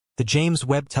The James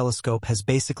Webb Telescope has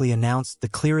basically announced the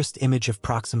clearest image of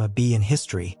Proxima B in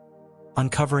history,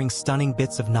 uncovering stunning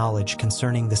bits of knowledge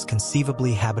concerning this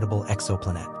conceivably habitable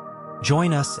exoplanet.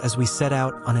 Join us as we set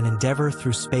out on an endeavor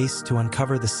through space to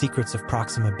uncover the secrets of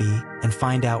Proxima B and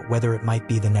find out whether it might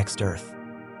be the next Earth.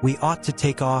 We ought to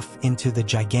take off into the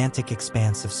gigantic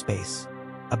expanse of space.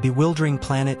 A bewildering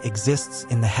planet exists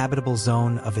in the habitable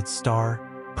zone of its star,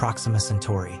 Proxima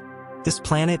Centauri. This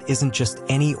planet isn't just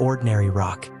any ordinary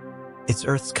rock. It's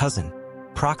Earth's cousin.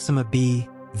 Proxima B,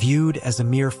 viewed as a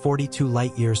mere 42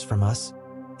 light-years from us,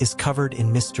 is covered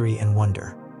in mystery and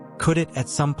wonder. Could it at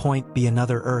some point be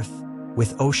another Earth,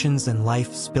 with oceans and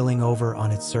life spilling over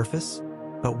on its surface?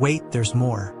 But wait, there's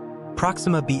more.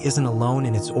 Proxima B isn't alone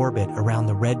in its orbit around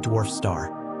the red dwarf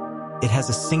star. It has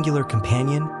a singular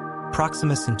companion,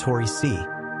 Proxima Centauri C,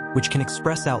 which can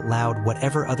express out loud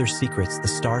whatever other secrets the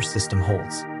star system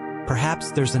holds.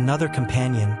 Perhaps there's another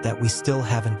companion that we still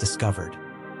haven't discovered.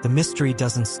 The mystery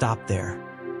doesn't stop there.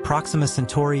 Proxima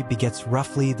Centauri begets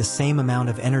roughly the same amount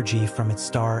of energy from its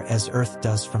star as Earth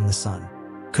does from the Sun.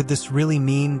 Could this really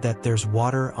mean that there's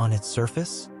water on its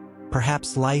surface?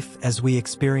 Perhaps life as we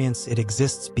experience it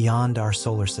exists beyond our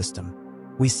solar system.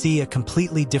 We see a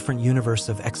completely different universe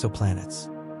of exoplanets.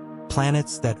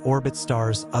 Planets that orbit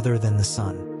stars other than the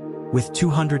Sun. With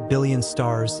 200 billion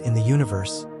stars in the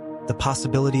universe, the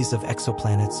possibilities of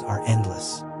exoplanets are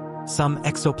endless. Some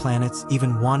exoplanets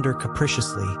even wander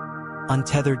capriciously,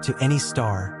 untethered to any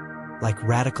star, like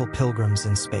radical pilgrims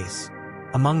in space.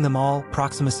 Among them all,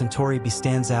 Proxima Centauri B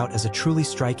stands out as a truly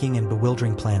striking and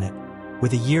bewildering planet,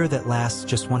 with a year that lasts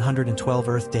just 112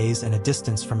 Earth days and a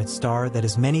distance from its star that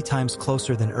is many times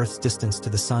closer than Earth's distance to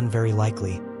the Sun. Very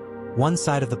likely, one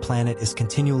side of the planet is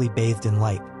continually bathed in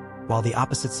light, while the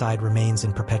opposite side remains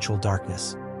in perpetual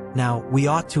darkness. Now, we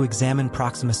ought to examine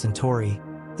Proxima Centauri,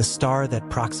 the star that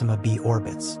Proxima B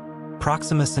orbits.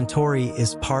 Proxima Centauri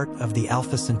is part of the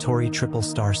Alpha Centauri triple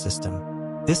star system.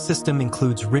 This system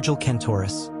includes Rigil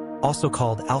Kentaurus, also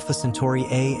called Alpha Centauri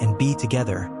A and B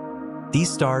together.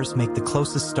 These stars make the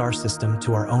closest star system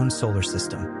to our own solar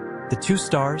system. The two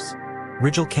stars,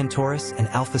 Rigil Kentaurus and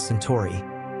Alpha Centauri,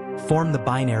 form the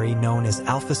binary known as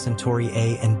Alpha Centauri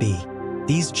A and B.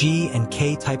 These G and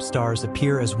K-type stars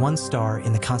appear as one star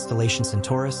in the constellation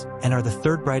Centaurus and are the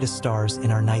third brightest stars in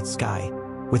our night sky,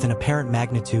 with an apparent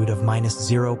magnitude of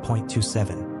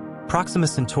 -0.27. Proxima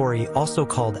Centauri, also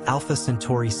called Alpha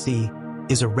Centauri C,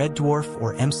 is a red dwarf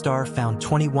or M-star found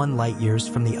 21 light-years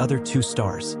from the other two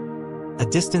stars, a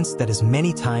distance that is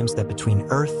many times that between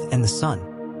Earth and the Sun.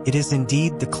 It is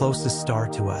indeed the closest star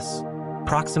to us.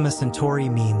 Proxima Centauri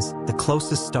means the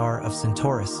closest star of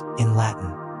Centaurus in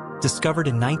Latin. Discovered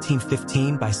in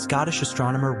 1915 by Scottish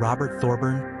astronomer Robert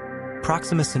Thorburn,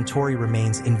 Proxima Centauri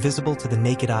remains invisible to the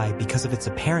naked eye because of its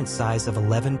apparent size of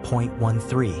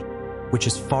 11.13, which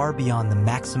is far beyond the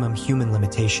maximum human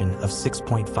limitation of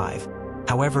 6.5.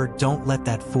 However, don't let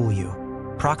that fool you.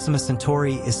 Proxima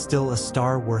Centauri is still a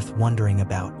star worth wondering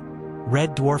about.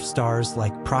 Red dwarf stars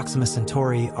like Proxima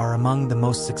Centauri are among the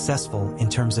most successful in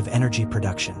terms of energy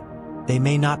production. They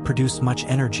may not produce much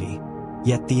energy,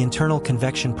 yet the internal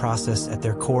convection process at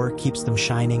their core keeps them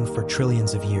shining for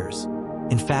trillions of years.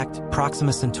 In fact,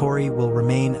 Proxima Centauri will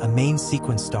remain a main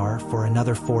sequence star for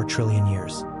another 4 trillion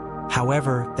years.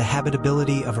 However, the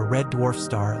habitability of a red dwarf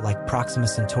star like Proxima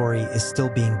Centauri is still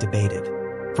being debated.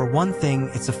 For one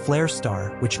thing, it's a flare star,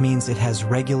 which means it has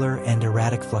regular and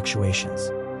erratic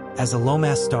fluctuations. As a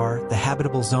low-mass star, the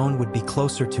habitable zone would be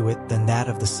closer to it than that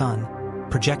of the Sun,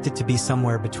 projected to be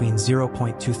somewhere between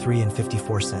 0.23 and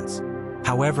 54 cents.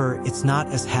 However, it's not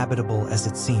as habitable as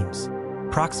it seems.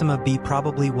 Proxima B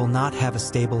probably will not have a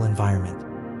stable environment,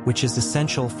 which is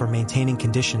essential for maintaining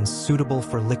conditions suitable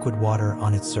for liquid water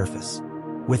on its surface.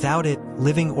 Without it,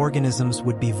 living organisms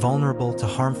would be vulnerable to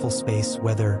harmful space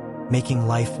weather, making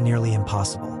life nearly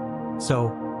impossible. So,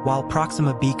 while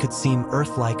Proxima B could seem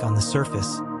Earth-like on the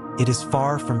surface, it is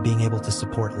far from being able to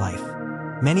support life.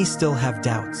 Many still have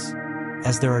doubts,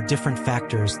 as there are different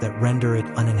factors that render it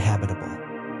uninhabitable.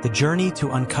 The journey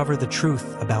to uncover the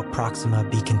truth about Proxima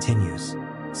B continues.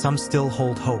 Some still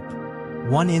hold hope.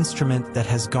 One instrument that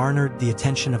has garnered the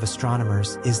attention of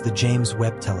astronomers is the James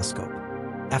Webb Telescope.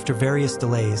 After various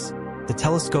delays, the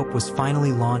telescope was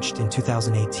finally launched in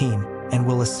 2018 and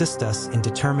will assist us in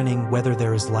determining whether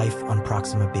there is life on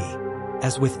Proxima B.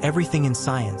 As with everything in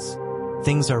science,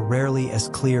 things are rarely as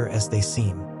clear as they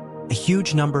seem. A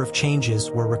huge number of changes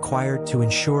were required to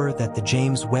ensure that the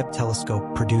James Webb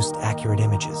Telescope produced accurate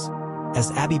images.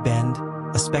 As Abby Bend,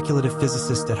 a speculative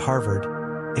physicist at Harvard,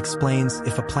 explains,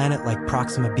 if a planet like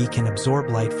Proxima B can absorb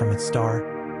light from its star,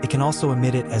 it can also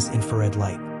emit it as infrared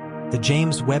light. The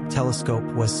James Webb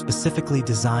Telescope was specifically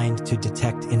designed to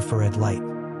detect infrared light.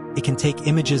 It can take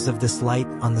images of this light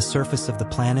on the surface of the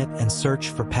planet and search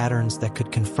for patterns that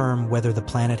could confirm whether the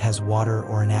planet has water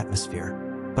or an atmosphere.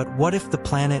 But what if the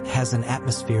planet has an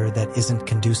atmosphere that isn't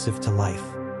conducive to life?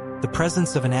 The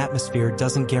presence of an atmosphere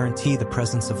doesn't guarantee the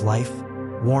presence of life,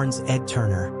 warns Ed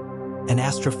Turner, an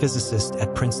astrophysicist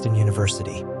at Princeton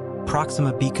University.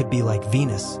 Proxima B could be like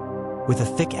Venus, with a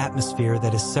thick atmosphere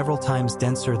that is several times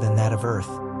denser than that of Earth,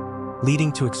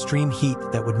 leading to extreme heat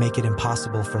that would make it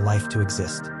impossible for life to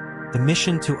exist. The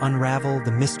mission to unravel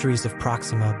the mysteries of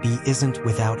Proxima B isn't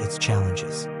without its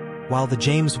challenges. While the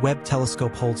James Webb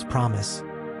Telescope holds promise,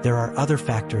 there are other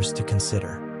factors to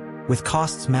consider. With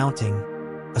costs mounting,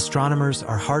 astronomers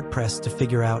are hard-pressed to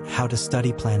figure out how to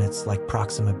study planets like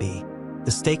Proxima B.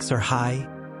 The stakes are high,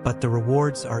 but the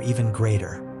rewards are even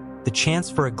greater. The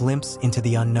chance for a glimpse into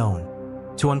the unknown,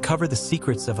 to uncover the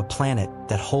secrets of a planet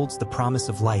that holds the promise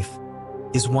of life,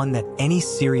 is one that any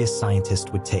serious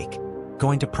scientist would take.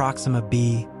 Going to Proxima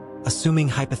B, assuming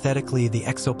hypothetically the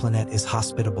exoplanet is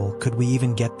hospitable, could we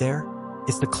even get there?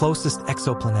 It's the closest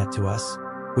exoplanet to us,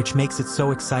 which makes it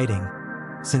so exciting,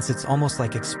 since it's almost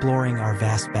like exploring our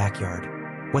vast backyard.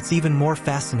 What's even more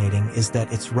fascinating is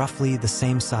that it's roughly the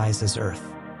same size as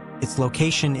Earth. Its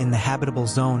location in the habitable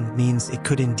zone means it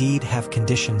could indeed have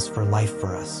conditions for life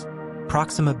for us.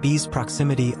 Proxima B's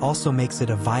proximity also makes it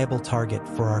a viable target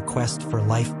for our quest for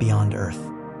life beyond Earth.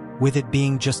 With it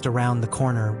being just around the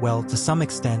corner, well, to some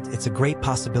extent, it's a great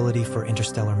possibility for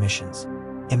interstellar missions.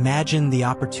 Imagine the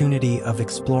opportunity of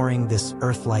exploring this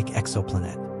Earth-like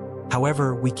exoplanet.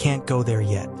 However, we can't go there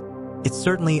yet. It's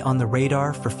certainly on the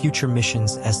radar for future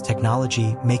missions as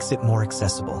technology makes it more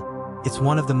accessible. It's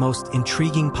one of the most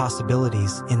intriguing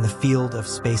possibilities in the field of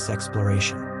space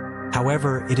exploration.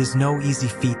 However, it is no easy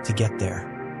feat to get there.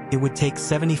 It would take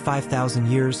 75,000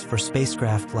 years for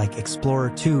spacecraft like Explorer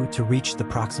 2 to reach the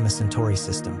Proxima Centauri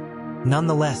system.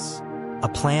 Nonetheless, a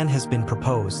plan has been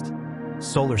proposed: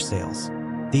 solar sails.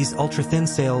 These ultra-thin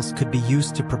sails could be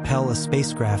used to propel a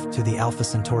spacecraft to the Alpha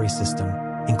Centauri system,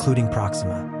 including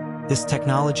Proxima. This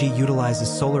technology utilizes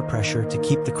solar pressure to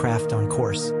keep the craft on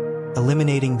course,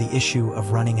 eliminating the issue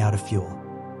of running out of fuel.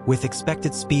 With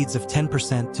expected speeds of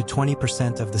 10% to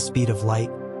 20% of the speed of light,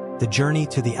 the journey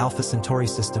to the Alpha Centauri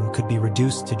system could be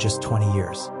reduced to just 20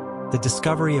 years. The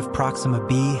discovery of Proxima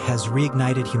B has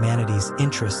reignited humanity's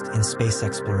interest in space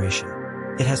exploration.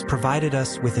 It has provided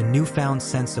us with a newfound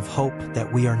sense of hope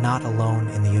that we are not alone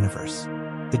in the universe.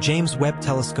 The James Webb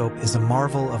Telescope is a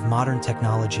marvel of modern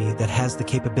technology that has the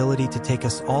capability to take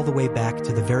us all the way back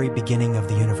to the very beginning of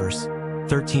the universe,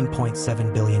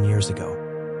 13.7 billion years ago.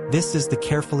 This is the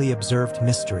carefully observed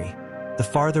mystery. The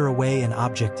farther away an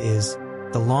object is,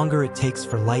 the longer it takes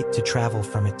for light to travel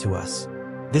from it to us.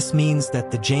 This means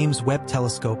that the James Webb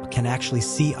Telescope can actually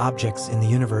see objects in the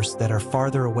universe that are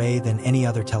farther away than any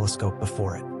other telescope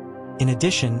before it. In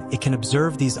addition, it can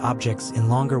observe these objects in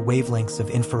longer wavelengths of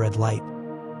infrared light,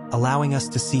 allowing us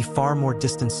to see far more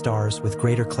distant stars with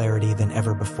greater clarity than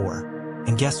ever before.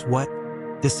 And guess what?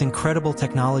 This incredible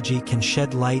technology can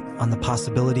shed light on the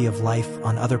possibility of life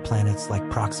on other planets like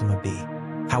Proxima B.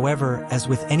 However, as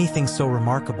with anything so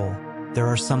remarkable, there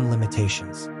are some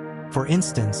limitations. For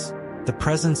instance, the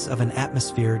presence of an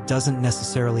atmosphere doesn't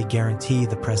necessarily guarantee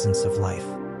the presence of life.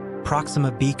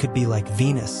 Proxima B could be like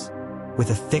Venus, with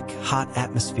a thick, hot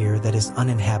atmosphere that is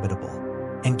uninhabitable.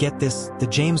 And get this, the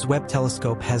James Webb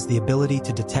Telescope has the ability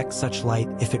to detect such light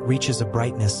if it reaches a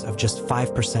brightness of just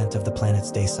 5% of the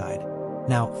planet's dayside.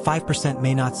 Now, 5%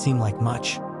 may not seem like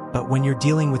much, but when you're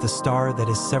dealing with a star that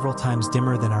is several times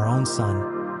dimmer than our own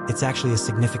sun, it's actually a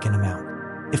significant amount.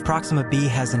 If Proxima B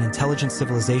has an intelligent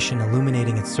civilization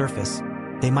illuminating its surface,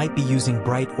 they might be using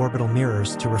bright orbital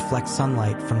mirrors to reflect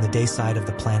sunlight from the day side of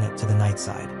the planet to the night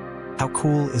side. How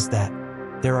cool is that?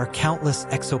 There are countless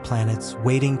exoplanets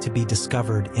waiting to be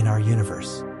discovered in our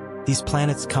universe. These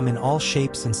planets come in all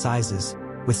shapes and sizes,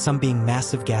 with some being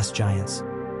massive gas giants,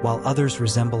 while others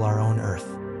resemble our own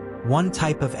Earth. One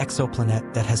type of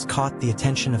exoplanet that has caught the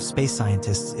attention of space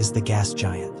scientists is the gas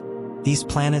giant. These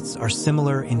planets are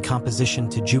similar in composition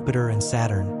to Jupiter and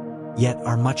Saturn, yet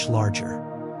are much larger.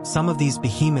 Some of these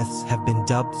behemoths have been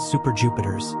dubbed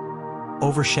super-Jupiters,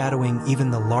 overshadowing even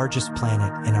the largest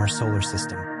planet in our solar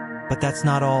system. But that's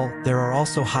not all. There are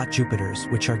also hot Jupiters,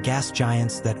 which are gas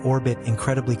giants that orbit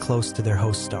incredibly close to their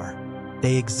host star.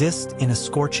 They exist in a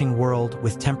scorching world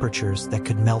with temperatures that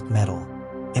could melt metal.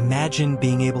 Imagine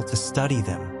being able to study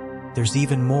them. There's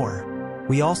even more.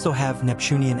 We also have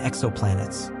Neptunian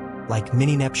exoplanets, like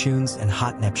mini-Neptunes and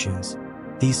hot Neptunes.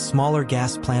 These smaller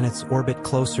gas planets orbit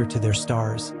closer to their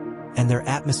stars, and their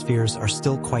atmospheres are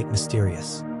still quite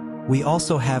mysterious. We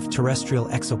also have terrestrial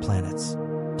exoplanets,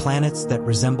 planets that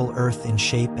resemble Earth in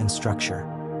shape and structure.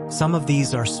 Some of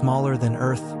these are smaller than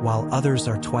Earth, while others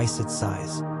are twice its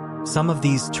size. Some of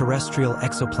these terrestrial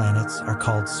exoplanets are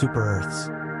called super-Earths.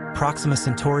 Proxima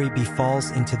Centauri b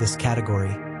falls into this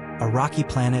category, a rocky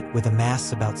planet with a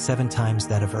mass about 7 times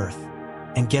that of Earth.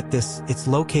 And get this, it's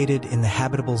located in the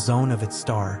habitable zone of its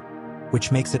star,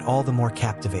 which makes it all the more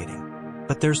captivating.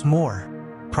 But there's more.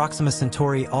 Proxima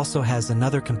Centauri also has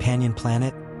another companion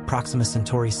planet, Proxima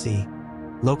Centauri c,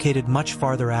 located much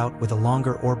farther out with a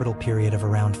longer orbital period of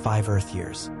around 5 Earth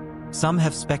years. Some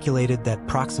have speculated that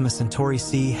Proxima Centauri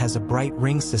c has a bright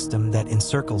ring system that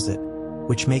encircles it,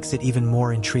 which makes it even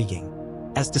more intriguing.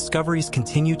 As discoveries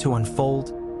continue to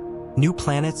unfold, new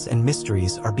planets and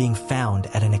mysteries are being found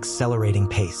at an accelerating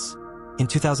pace. In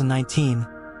 2019,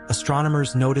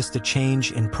 astronomers noticed a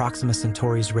change in Proxima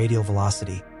Centauri's radial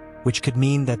velocity, which could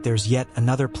mean that there's yet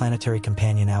another planetary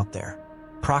companion out there.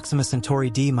 Proxima Centauri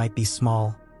d might be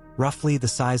small, roughly the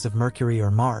size of Mercury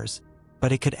or Mars,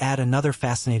 but it could add another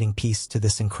fascinating piece to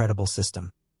this incredible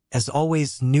system. As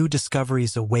always, new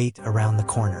discoveries await around the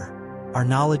corner. Our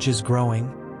knowledge is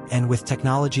growing, and with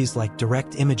technologies like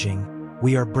direct imaging,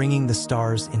 we are bringing the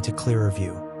stars into clearer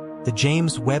view. The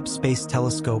James Webb Space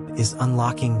Telescope is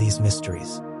unlocking these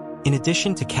mysteries. In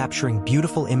addition to capturing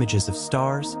beautiful images of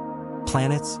stars,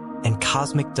 planets, and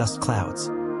cosmic dust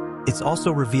clouds, it's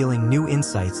also revealing new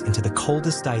insights into the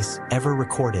coldest ice ever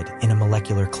recorded in a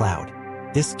molecular cloud.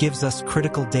 This gives us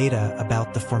critical data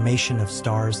about the formation of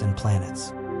stars and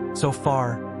planets. So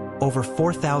far, over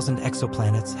 4,000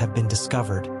 exoplanets have been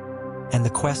discovered, and the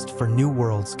quest for new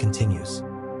worlds continues.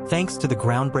 Thanks to the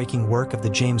groundbreaking work of the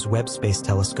James Webb Space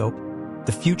Telescope,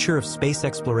 the future of space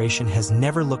exploration has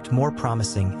never looked more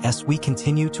promising as we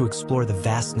continue to explore the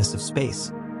vastness of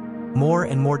space. More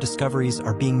and more discoveries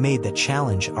are being made that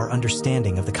challenge our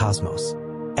understanding of the cosmos.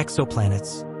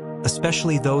 Exoplanets,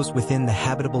 especially those within the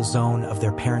habitable zone of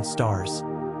their parent stars,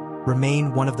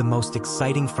 remain one of the most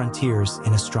exciting frontiers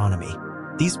in astronomy.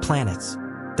 These planets,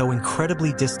 though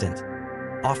incredibly distant,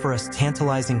 offer us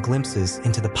tantalizing glimpses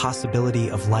into the possibility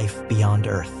of life beyond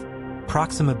Earth.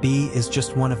 Proxima B is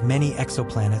just one of many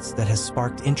exoplanets that has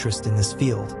sparked interest in this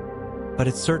field, but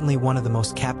it's certainly one of the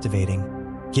most captivating,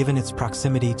 given its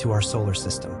proximity to our solar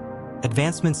system.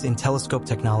 Advancements in telescope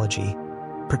technology,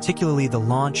 particularly the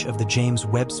launch of the James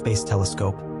Webb Space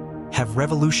Telescope, have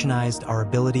revolutionized our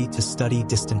ability to study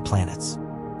distant planets.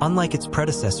 Unlike its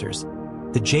predecessors,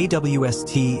 the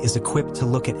JWST is equipped to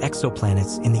look at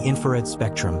exoplanets in the infrared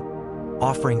spectrum,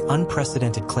 offering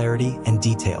unprecedented clarity and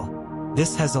detail.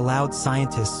 This has allowed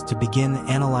scientists to begin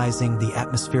analyzing the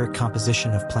atmospheric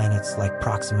composition of planets like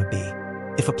Proxima B.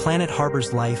 If a planet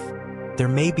harbors life, there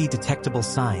may be detectable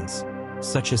signs,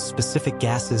 such as specific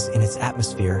gases in its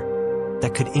atmosphere,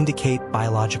 that could indicate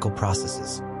biological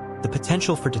processes. The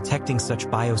potential for detecting such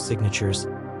biosignatures,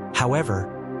 however,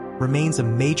 remains a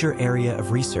major area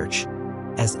of research,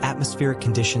 as atmospheric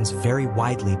conditions vary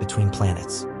widely between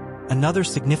planets. Another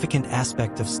significant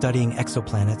aspect of studying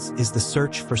exoplanets is the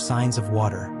search for signs of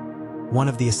water, one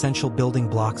of the essential building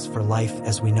blocks for life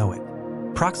as we know it.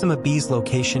 Proxima B's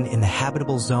location in the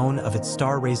habitable zone of its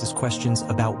star raises questions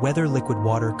about whether liquid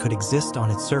water could exist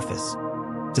on its surface,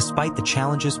 despite the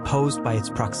challenges posed by its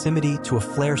proximity to a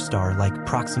flare star like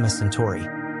Proxima Centauri.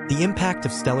 The impact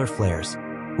of stellar flares,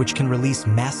 which can release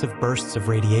massive bursts of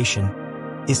radiation,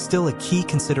 is still a key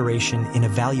consideration in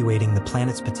evaluating the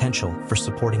planet's potential for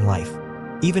supporting life.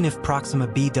 Even if Proxima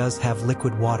B does have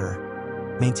liquid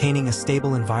water, maintaining a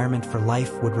stable environment for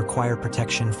life would require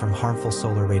protection from harmful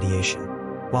solar radiation.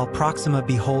 While Proxima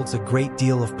B holds a great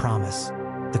deal of promise,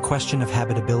 the question of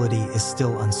habitability is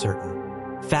still uncertain.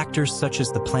 Factors such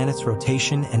as the planet's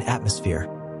rotation and atmosphere,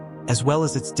 as well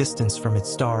as its distance from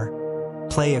its star,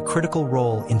 play a critical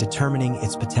role in determining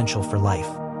its potential for life.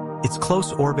 Its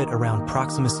close orbit around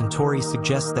Proxima Centauri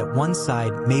suggests that one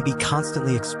side may be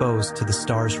constantly exposed to the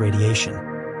star's radiation,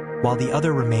 while the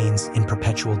other remains in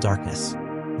perpetual darkness.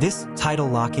 This tidal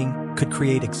locking could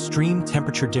create extreme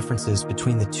temperature differences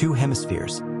between the two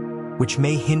hemispheres, which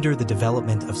may hinder the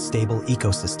development of stable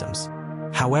ecosystems.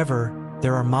 However,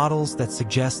 there are models that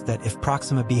suggest that if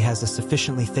Proxima B has a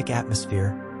sufficiently thick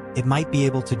atmosphere, it might be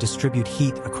able to distribute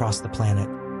heat across the planet,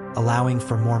 allowing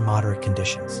for more moderate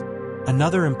conditions.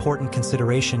 Another important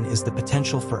consideration is the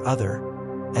potential for other,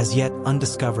 as yet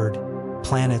undiscovered,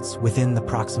 planets within the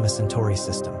Proxima Centauri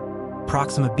system.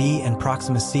 Proxima B and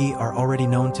Proxima C are already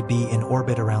known to be in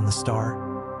orbit around the star,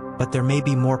 but there may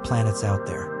be more planets out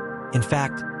there. In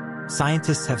fact,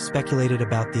 scientists have speculated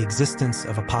about the existence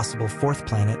of a possible fourth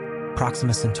planet,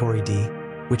 Proxima Centauri D,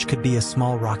 which could be a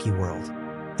small rocky world.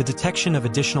 The detection of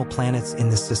additional planets in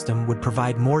this system would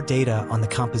provide more data on the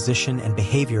composition and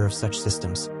behavior of such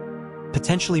systems,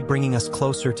 potentially bringing us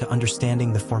closer to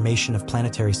understanding the formation of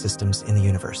planetary systems in the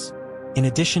universe. In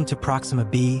addition to Proxima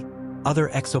B, other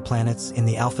exoplanets in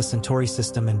the Alpha Centauri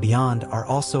system and beyond are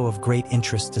also of great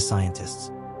interest to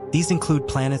scientists. These include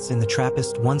planets in the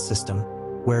TRAPPIST-1 system,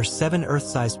 where 7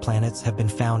 Earth-sized planets have been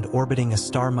found orbiting a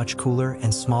star much cooler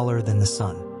and smaller than the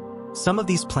Sun. Some of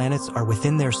these planets are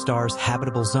within their star's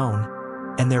habitable zone,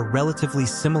 and their relatively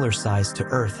similar size to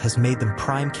Earth has made them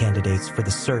prime candidates for the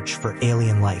search for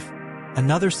alien life.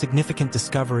 Another significant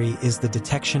discovery is the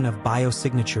detection of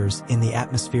biosignatures in the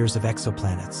atmospheres of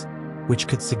exoplanets, which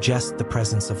could suggest the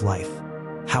presence of life.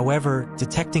 However,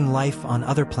 detecting life on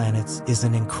other planets is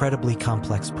an incredibly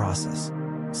complex process.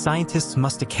 Scientists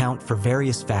must account for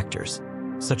various factors,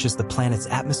 such as the planet's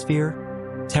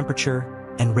atmosphere, temperature,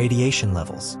 and radiation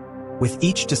levels. With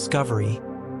each discovery,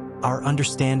 our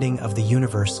understanding of the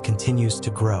universe continues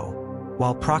to grow.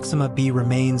 While Proxima B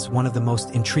remains one of the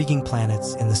most intriguing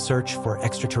planets in the search for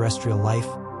extraterrestrial life,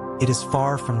 it is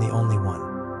far from the only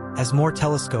one. As more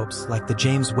telescopes like the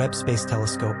James Webb Space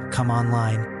Telescope come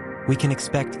online, we can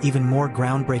expect even more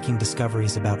groundbreaking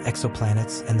discoveries about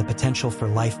exoplanets and the potential for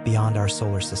life beyond our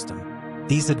solar system.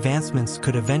 These advancements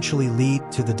could eventually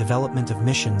lead to the development of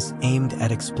missions aimed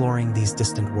at exploring these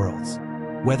distant worlds.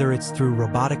 Whether it's through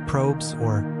robotic probes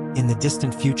or, in the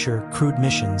distant future, crewed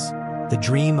missions, the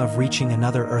dream of reaching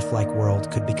another Earth-like world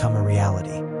could become a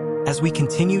reality. As we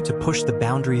continue to push the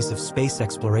boundaries of space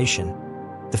exploration,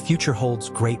 the future holds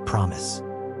great promise.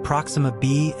 Proxima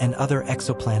B and other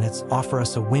exoplanets offer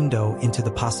us a window into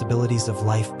the possibilities of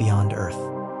life beyond Earth.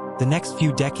 The next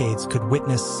few decades could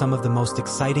witness some of the most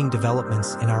exciting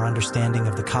developments in our understanding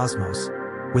of the cosmos,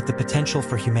 with the potential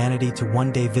for humanity to one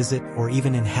day visit or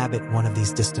even inhabit one of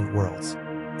these distant worlds.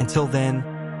 Until then,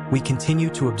 we continue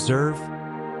to observe,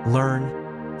 learn,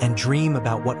 and dream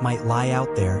about what might lie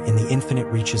out there in the infinite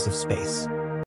reaches of space.